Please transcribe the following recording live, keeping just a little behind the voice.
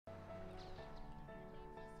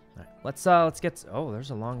All right, let's get. Oh,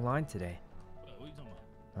 there's a long line today.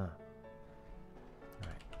 Huh. All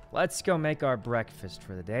right, let's go make our breakfast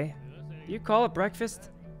for the day. Do you call it breakfast?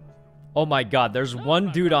 Oh my God, there's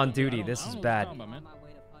one dude on duty. This is bad.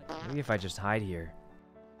 Maybe if I just hide here.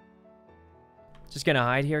 Just gonna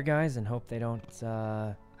hide here, guys, and hope they don't.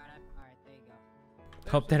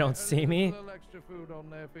 Hope they don't see me.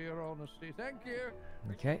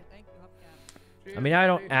 Okay. I mean, I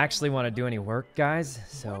don't actually want to do any work, guys,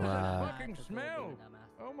 so I'm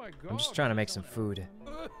just trying to make some food.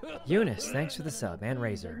 Eunice, thanks for the sub, and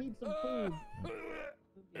Razor.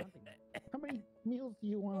 How many meals do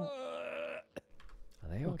you want? Are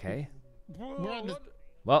they okay?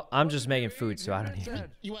 Well, I'm just making food, so I don't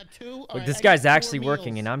even... You want 2? Look, this guy's actually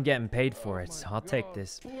working, and I'm getting paid for it, so I'll take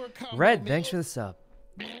this. Red, thanks for the sub.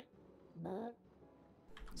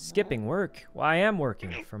 Skipping work? Well, I am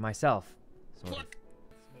working for myself. Sort of.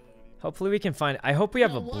 Hopefully we can find... I hope we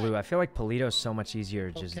have a blue. I feel like Polito's so much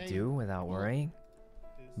easier to just do without worrying.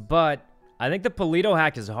 But I think the Polito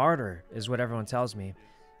hack is harder, is what everyone tells me.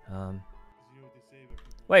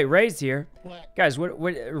 Wait, Ray's here. Guys, what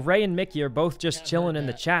Ray and Mickey are both just chilling in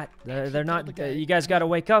the chat. They're not... you guys gotta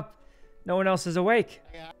wake up. No one else is awake.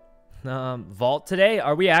 Vault today?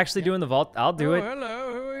 Are we actually doing the vault? I'll do it.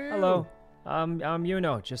 Hello, who are you? Hello. I'm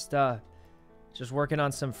Yuno. Just working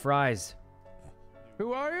on some fries.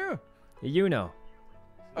 Who are you? Yuno.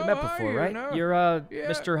 We met before, right? Yuno. You're Yeah.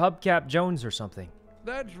 Mr. Hubcap Jones or something.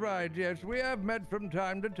 That's right, yes. We have met from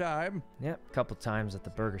time to time. Yep, a couple times at the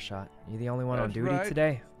burger shot. You the only one on That's duty right.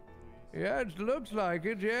 today? Yeah, it looks like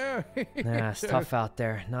it, yeah. Nah, it's tough out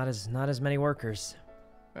there. Not as many workers.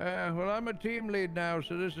 Well, I'm a team lead now,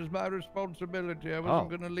 so this is my responsibility. I wasn't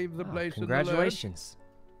going to leave the place in the lurch. Congratulations.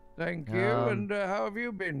 Thank you. And how have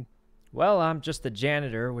you been? Well, I'm just a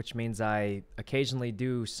janitor, which means I occasionally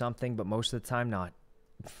do something, but most of the time not.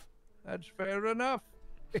 That's fair enough.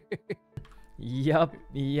 Yup.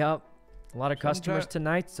 A lot of customers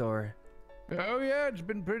tonight, or? Oh yeah, it's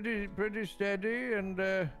been pretty steady,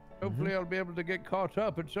 and hopefully I'll be able to get caught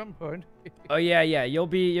up at some point. Oh yeah,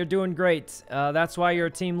 you're doing great. That's why you're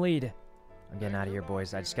a team lead. I'm getting out of here,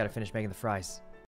 boys. I just gotta finish making the fries.